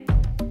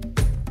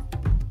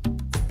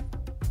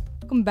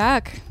Welcome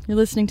back. You're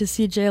listening to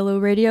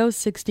CJLO Radio,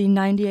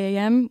 1690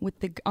 AM,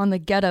 on the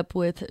Get Up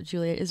with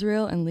Julia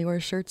Israel and Leora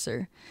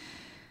Schertzer.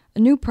 A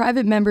new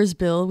private member's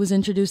bill was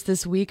introduced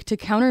this week to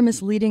counter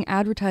misleading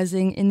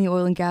advertising in the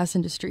oil and gas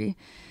industry.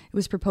 It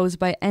was proposed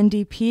by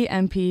NDP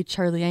MP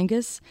Charlie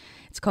Angus.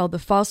 It's called the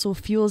Fossil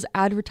Fuels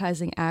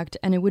Advertising Act,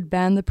 and it would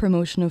ban the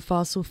promotion of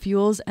fossil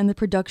fuels and the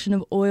production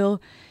of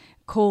oil,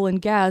 coal,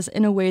 and gas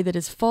in a way that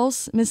is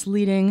false,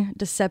 misleading,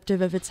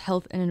 deceptive of its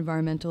health and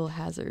environmental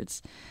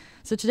hazards.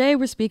 So today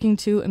we're speaking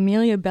to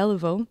Emilia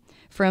Belliveau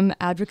from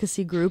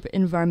advocacy group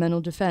Environmental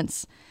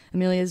Defense.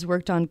 Emilia has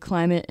worked on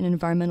climate and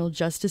environmental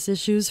justice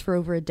issues for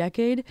over a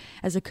decade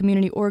as a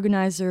community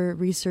organizer,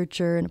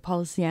 researcher, and a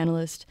policy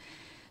analyst.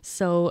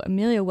 So,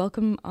 Emilia,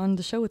 welcome on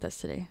the show with us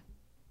today.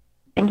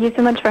 Thank you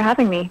so much for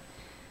having me. Do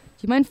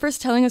you mind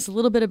first telling us a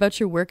little bit about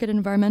your work at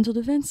Environmental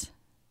Defense?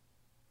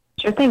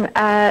 Sure thing.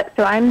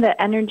 So I'm the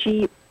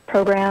energy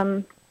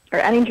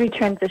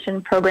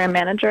transition program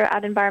manager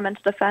at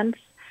Environmental Defense.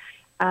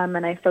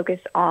 And I focus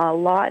a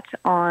lot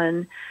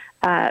on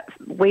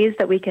ways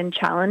that we can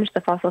challenge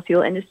the fossil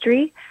fuel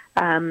industry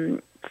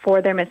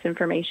for their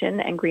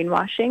misinformation and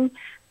greenwashing,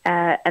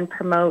 and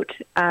promote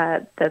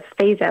the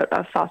phase-out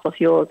of fossil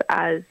fuels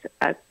as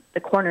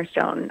the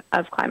cornerstone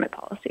of climate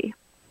policy.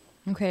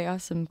 Okay,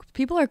 awesome.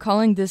 People are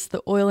calling this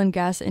the oil and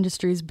gas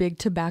industry's big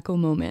tobacco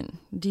moment.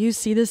 Do you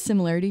see this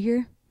similarity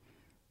here?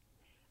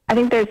 I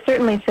think there's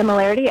certainly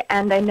similarity,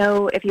 and I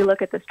know if you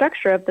look at the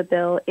structure of the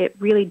bill, it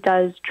really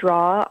does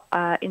draw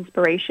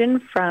inspiration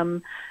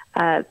from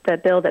the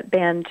bill that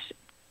banned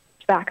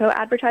tobacco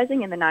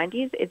advertising in the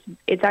 90s.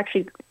 It's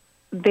actually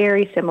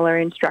very similar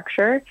in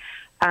structure,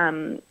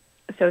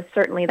 so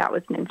certainly that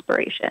was an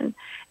inspiration.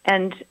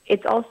 And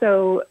it's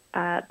also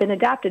been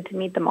adapted to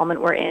meet the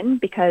moment we're in,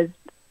 because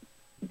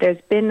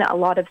there's been a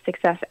lot of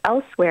success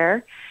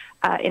elsewhere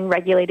in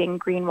regulating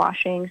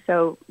greenwashing.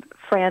 So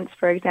France,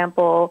 for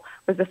example,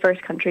 was the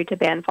first country to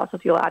ban fossil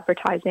fuel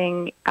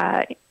advertising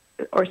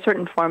or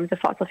certain forms of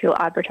fossil fuel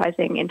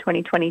advertising in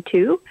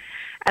 2022.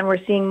 And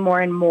we're seeing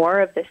more and more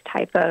of this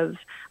type of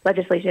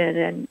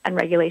legislation and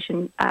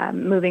regulation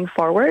moving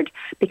forward,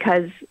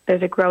 because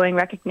there's a growing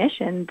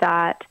recognition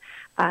that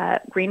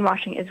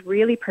greenwashing is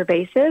really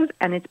pervasive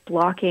and it's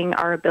blocking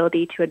our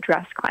ability to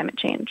address climate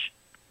change.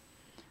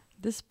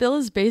 This bill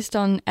is based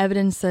on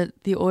evidence that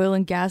the oil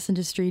and gas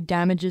industry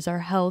damages our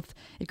health,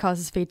 it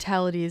causes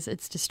fatalities,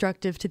 it's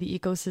destructive to the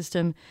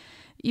ecosystem.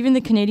 Even the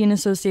Canadian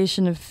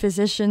Association of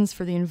Physicians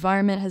for the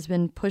Environment has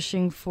been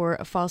pushing for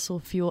a fossil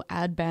fuel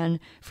ad ban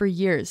for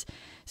years.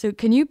 So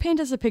can you paint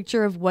us a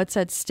picture of what's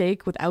at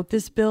stake without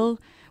this bill,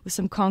 with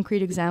some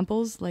concrete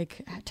examples,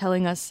 like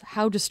telling us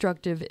how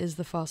destructive is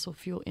the fossil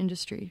fuel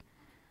industry?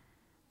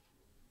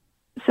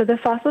 So the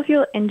fossil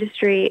fuel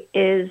industry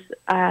is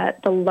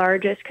the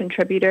largest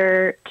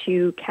contributor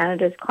to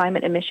Canada's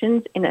climate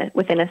emissions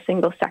within a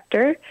single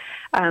sector.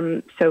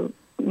 So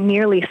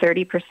nearly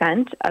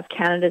 30% of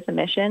Canada's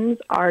emissions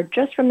are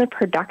just from the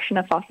production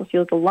of fossil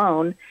fuels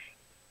alone.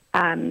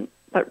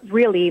 But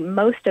really,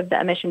 most of the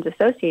emissions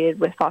associated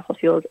with fossil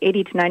fuels,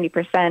 80 to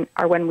 90%,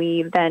 are when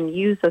we then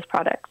use those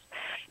products.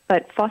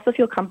 But fossil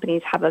fuel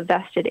companies have a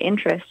vested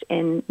interest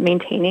in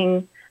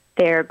maintaining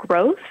their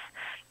growth.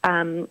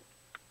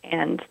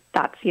 And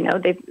that's,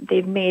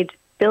 they've made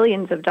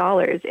billions of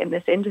dollars in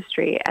this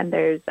industry, and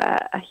there's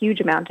a huge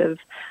amount of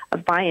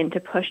buy-in to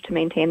push to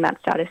maintain that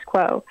status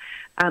quo.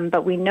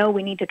 But we know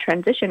we need to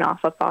transition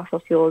off of fossil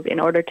fuels in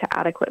order to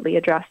adequately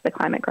address the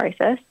climate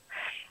crisis.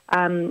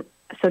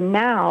 So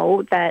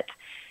now that,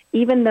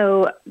 even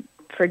though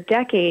for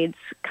decades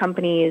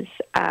companies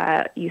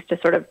used to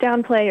sort of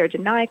downplay or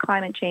deny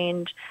climate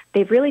change,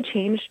 they've really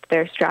changed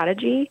their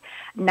strategy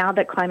now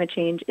that climate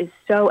change is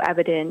so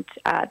evident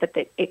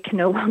that it can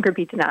no longer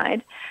be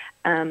denied.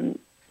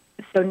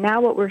 So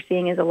now what we're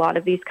seeing is a lot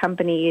of these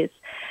companies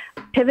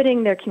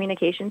pivoting their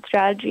communication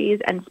strategies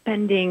and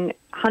spending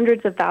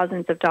hundreds of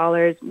thousands of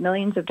dollars,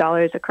 millions of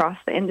dollars across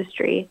the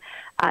industry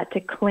to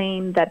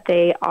claim that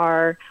they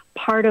are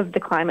part of the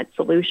climate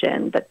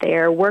solution, that they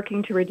are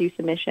working to reduce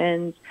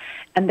emissions,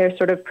 and they're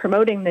sort of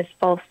promoting this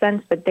false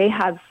sense that they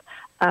have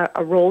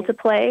a role to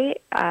play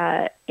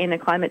in a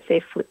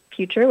climate-safe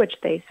future, which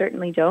they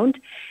certainly don't,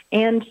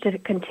 and to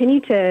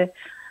continue to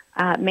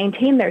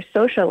maintain their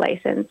social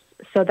license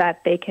so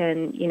that they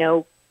can,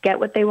 get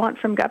what they want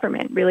from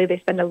government. Really, they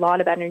spend a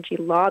lot of energy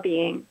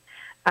lobbying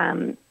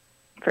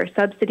for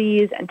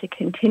subsidies and to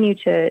continue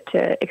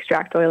to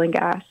extract oil and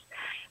gas.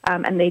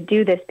 And they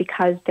do this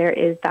because there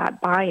is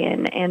that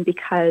buy-in, and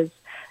because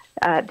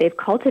they've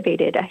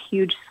cultivated a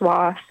huge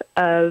swath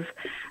of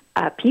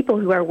people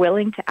who are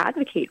willing to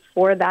advocate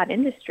for that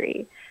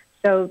industry.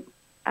 So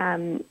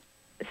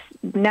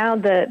now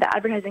the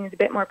advertising is a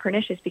bit more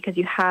pernicious, because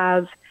you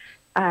have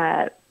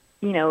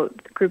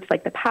groups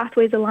like the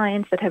Pathways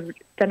Alliance that have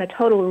done a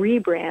total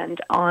rebrand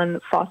on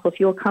fossil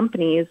fuel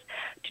companies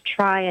to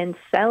try and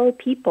sell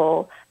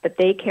people that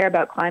they care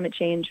about climate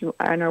change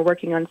and are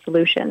working on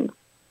solutions.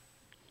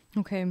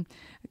 Okay.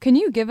 Can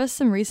you give us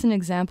some recent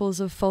examples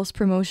of false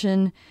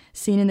promotion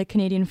seen in the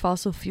Canadian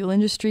fossil fuel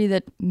industry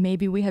that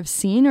maybe we have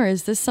seen, or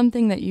is this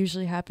something that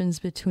usually happens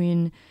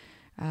between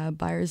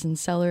buyers and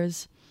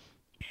sellers?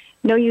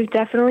 No, you've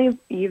definitely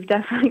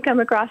come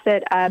across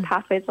it.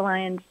 Pathways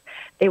Alliance,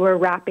 they were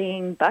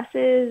wrapping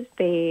buses.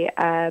 They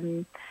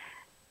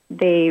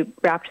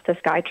wrapped the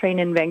SkyTrain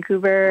in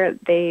Vancouver.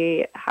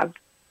 They have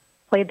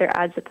played their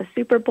ads at the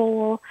Super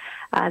Bowl.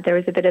 There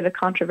was a bit of a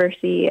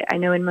controversy, I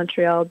know, in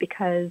Montreal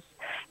because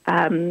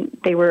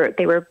they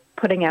were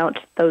putting out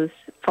those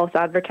false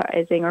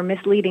advertising or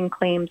misleading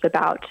claims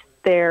about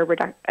their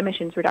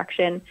emissions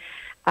reduction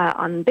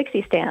on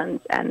Bixi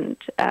stands, and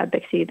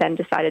Bixi then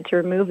decided to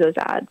remove those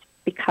ads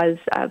because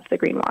of the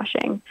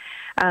greenwashing.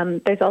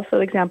 There's also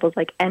examples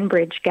like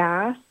Enbridge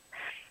Gas.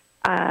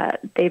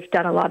 They've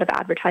done a lot of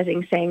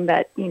advertising saying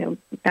that,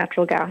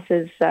 natural gas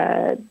is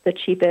the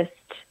cheapest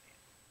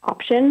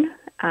option,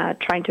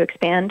 trying to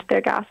expand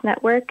their gas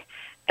network,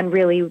 and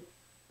really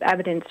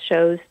evidence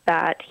shows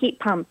that heat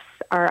pumps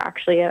are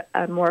actually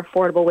a more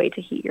affordable way to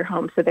heat your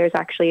home. So there's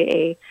actually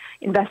a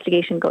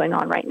investigation going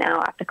on right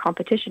now at the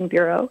Competition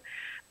Bureau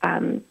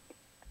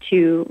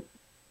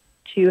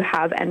to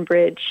have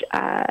Enbridge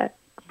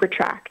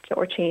retract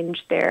or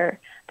change their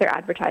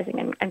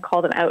advertising and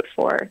call them out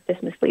for this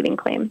misleading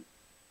claim.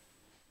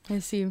 I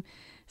see.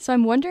 So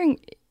I'm wondering,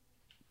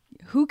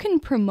 who can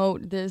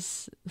promote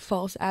this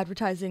false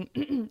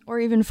advertising or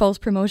even false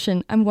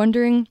promotion? I'm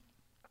wondering,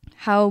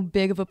 how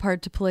big of a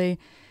part to play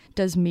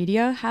does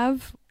media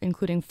have,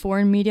 including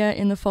foreign media,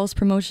 in the false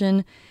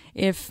promotion?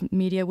 If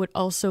media would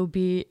also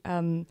be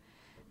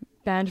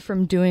banned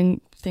from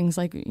doing things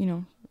like,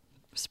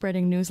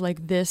 spreading news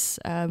like this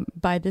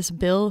by this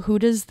bill, who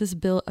does this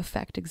bill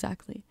affect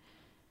exactly?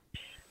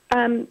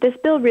 This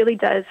bill really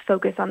does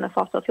focus on the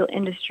fossil fuel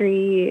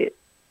industry.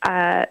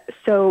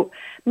 So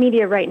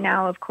media right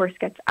now, of course,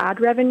 gets ad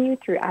revenue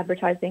through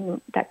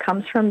advertising that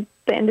comes from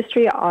the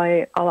industry.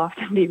 I'll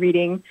often be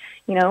reading,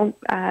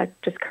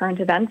 just current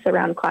events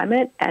around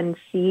climate and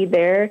see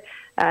there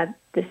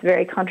this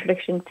very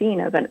contradiction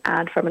seen of an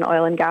ad from an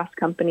oil and gas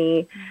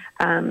company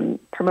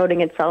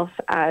promoting itself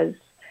as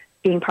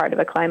being part of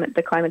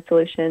the climate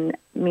solution.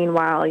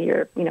 Meanwhile,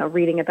 you're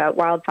reading about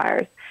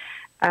wildfires.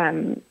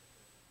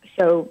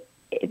 So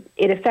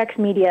it affects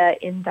media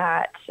in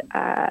that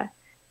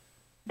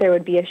there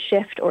would be a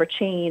shift or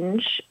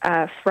change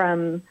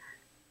from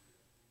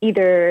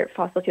either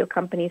fossil fuel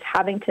companies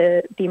having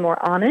to be more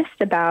honest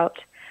about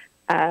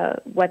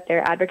what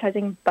they're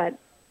advertising, but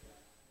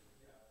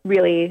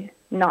really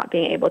not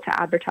being able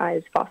to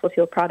advertise fossil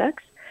fuel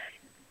products.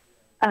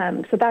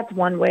 So that's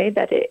one way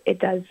that it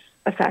does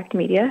affect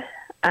media.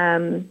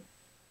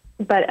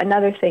 But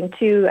another thing,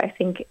 too, I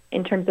think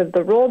in terms of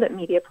the role that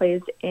media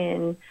plays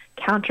in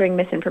countering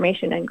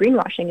misinformation and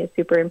greenwashing is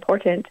super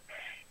important.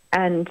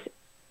 And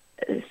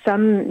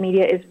some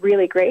media is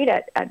really great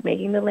at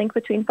making the link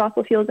between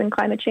fossil fuels and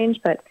climate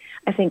change, but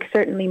I think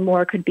certainly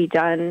more could be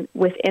done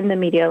within the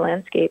media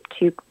landscape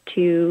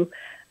to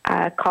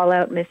call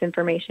out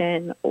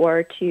misinformation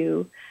or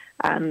to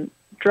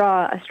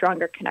draw a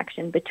stronger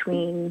connection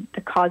between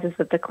the causes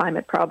of the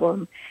climate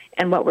problem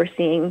and what we're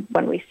seeing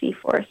when we see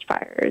forest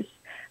fires,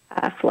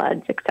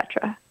 floods,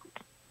 etc.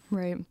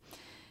 Right.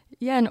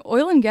 Yeah, and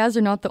oil and gas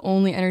are not the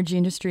only energy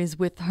industries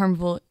with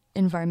harmful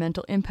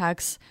environmental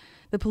impacts.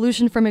 The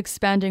pollution from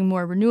expanding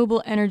more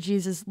renewable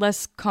energies is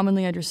less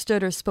commonly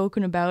understood or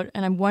spoken about,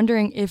 and I'm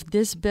wondering if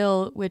this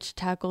bill, which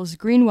tackles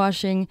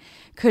greenwashing,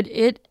 could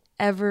it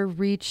ever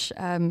reach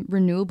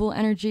renewable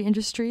energy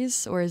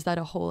industries, or is that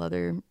a whole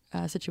other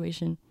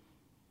situation?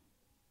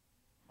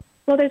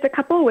 Well, there's a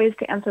couple of ways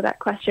to answer that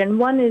question.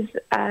 One is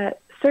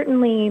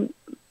certainly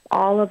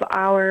all of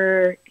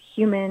our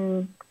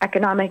human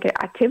economic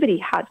activity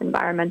has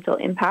environmental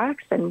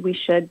impacts, and we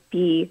should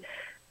be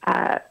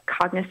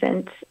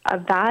cognizant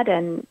of that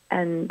and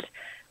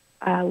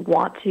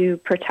want to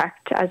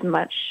protect as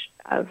much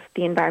of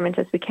the environment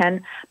as we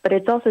can. But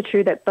it's also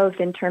true that both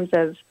in terms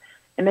of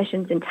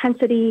emissions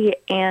intensity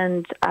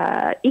and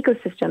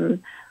ecosystem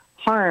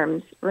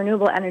harms,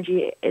 renewable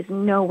energy is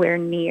nowhere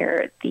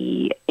near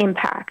the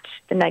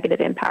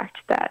negative impact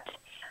that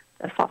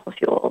the fossil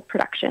fuel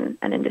production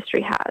and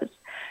industry has.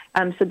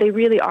 So they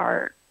really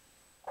are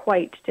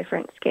quite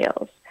different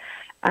scales.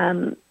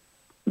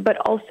 But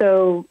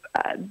also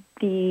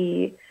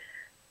the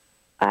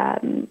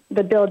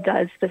bill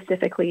does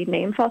specifically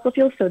name fossil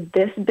fuels, so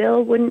this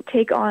bill wouldn't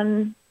take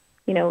on,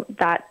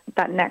 that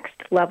next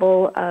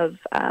level of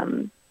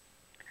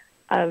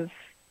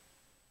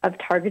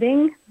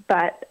targeting.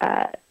 But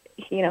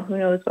who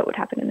knows what would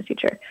happen in the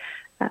future.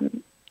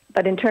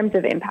 But in terms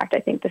of impact,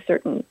 I think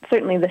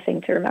certainly the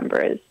thing to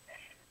remember is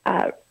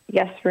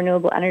yes,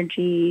 renewable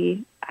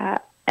energy,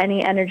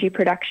 any energy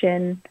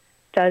production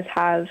does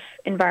have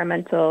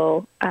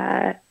environmental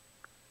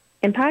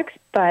impacts,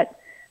 but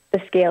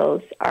the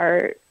scales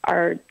are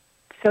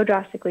so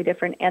drastically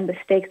different and the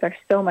stakes are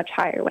so much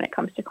higher when it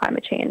comes to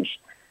climate change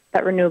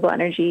that renewable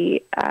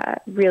energy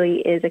really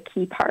is a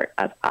key part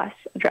of us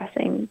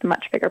addressing the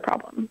much bigger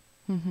problem.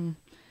 Mm-hmm.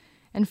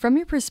 And from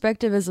your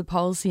perspective as a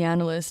policy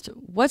analyst,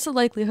 what's the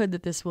likelihood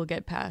that this will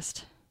get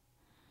passed?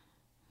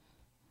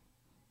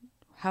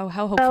 How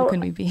hopeful can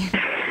we be?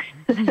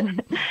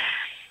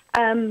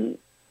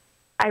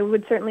 I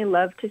would certainly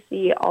love to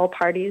see all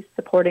parties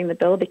supporting the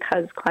bill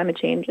because climate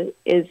change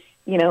is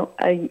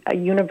a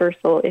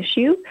universal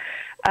issue.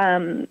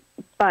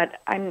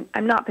 But I'm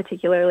not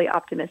particularly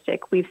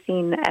optimistic. We've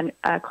seen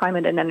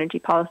climate and energy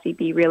policy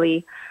be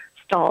really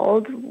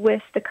stalled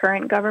with the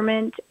current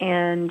government,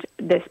 and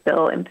this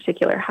bill in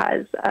particular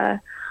has a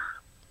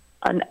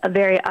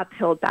very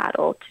uphill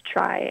battle to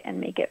try and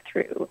make it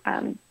through.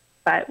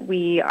 But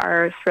we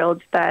are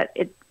thrilled that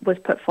it was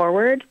put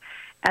forward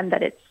and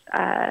that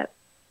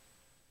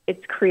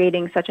it's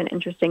creating such an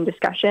interesting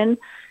discussion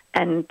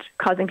and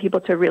causing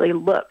people to really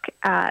look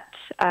at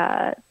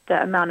the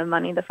amount of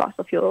money the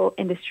fossil fuel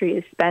industry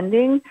is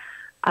spending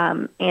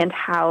and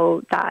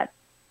how that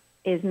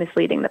is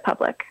misleading the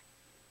public.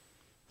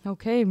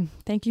 Okay,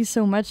 thank you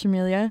so much,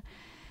 Emilia.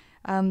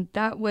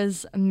 That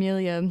was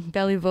Emilia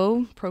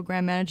Belliveau,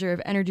 Program Manager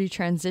of Energy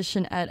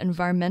Transition at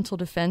Environmental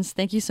Defense.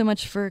 Thank you so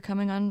much for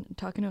coming on and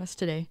talking to us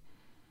today.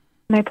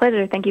 My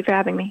pleasure. Thank you for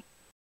having me.